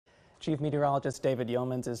Chief Meteorologist David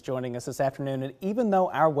Yeomans is joining us this afternoon, and even though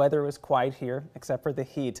our weather is quiet here, except for the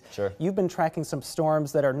heat, you've been tracking some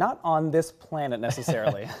storms that are not on this planet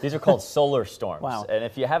necessarily. These are called solar storms. Wow. And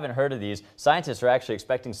if you haven't heard of these, scientists are actually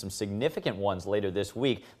expecting some significant ones later this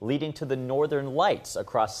week, leading to the northern lights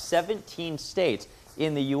across 17 states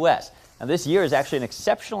in the U.S. Now, this year is actually an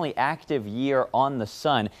exceptionally active year on the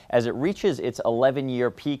sun as it reaches its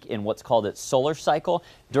 11-year peak in what's called its solar cycle.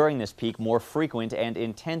 During this peak, more frequent and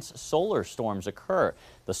intense solar storms occur.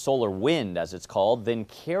 The solar wind, as it's called, then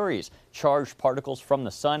carries charged particles from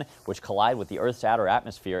the sun, which collide with the Earth's outer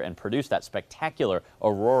atmosphere and produce that spectacular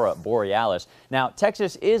aurora borealis. Now,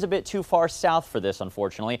 Texas is a bit too far south for this,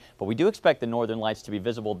 unfortunately, but we do expect the northern lights to be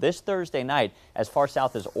visible this Thursday night as far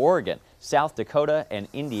south as Oregon, South Dakota, and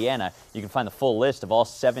Indiana. You can find the full list of all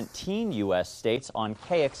 17 U.S. states on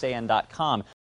KXAN.com.